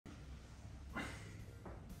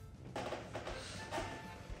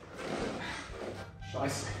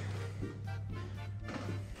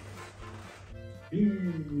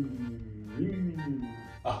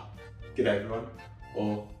Ah, g'day everyone,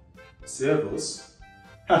 or servus.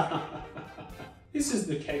 This is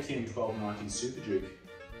the KTM 1290 Super Duke,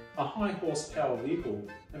 a high horsepower vehicle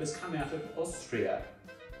that has come out of Austria.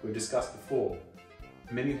 We've discussed before,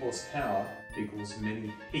 many horsepower equals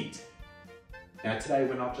many heat. Now today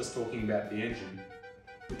we're not just talking about the engine,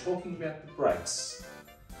 we're talking about the brakes.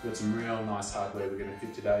 We've got some real nice hardware we're going to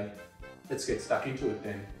fit today. Let's get stuck into it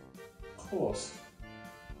then. Of course.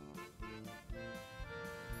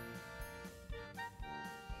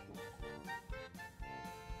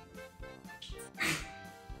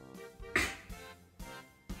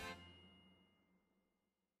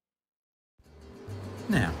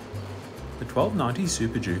 Now, the 1290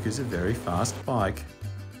 Super Duke is a very fast bike.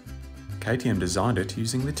 KTM designed it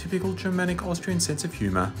using the typical Germanic Austrian sense of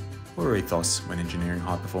humour or ethos when engineering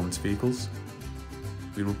high-performance vehicles.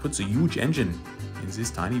 We will put a huge engine in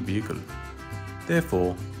this tiny vehicle.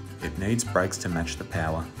 Therefore, it needs brakes to match the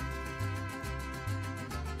power.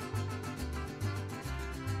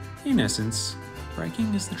 In essence,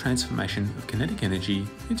 braking is the transformation of kinetic energy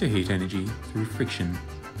into heat energy through friction.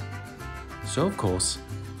 So of course,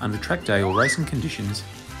 under track day or racing conditions,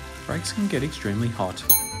 brakes can get extremely hot.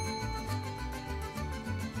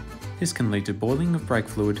 This can lead to boiling of brake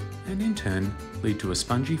fluid and in turn lead to a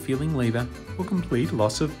spongy feeling lever or complete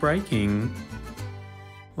loss of braking.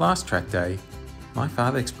 Last track day, my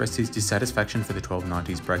father expressed his dissatisfaction for the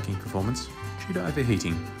 1290's braking performance due to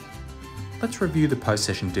overheating. Let's review the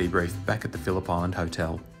post-session debrief back at the Phillip Island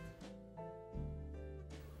Hotel.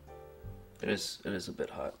 It is a bit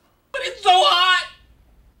hot. But it's so hot!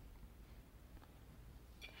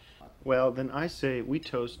 Well, then I say we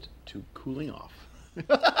toast to cooling off.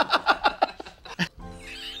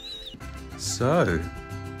 So,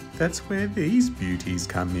 that's where these beauties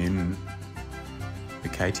come in. The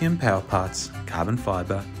KTM power parts, carbon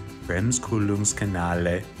fibre,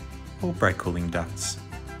 Bremskühlungskanäle, or brake cooling ducts.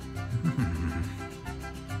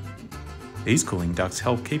 These cooling ducts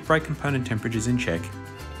help keep brake component temperatures in check.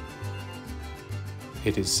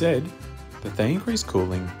 It is said that they increase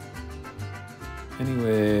cooling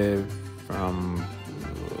anywhere from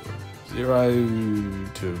 0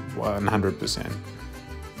 to 100%.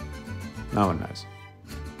 No one knows.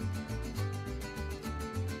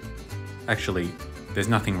 Actually, there's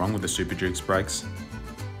nothing wrong with the Super Duke's brakes.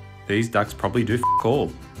 These ducts probably do f***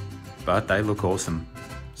 all, but they look awesome,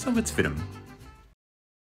 so let's fit them.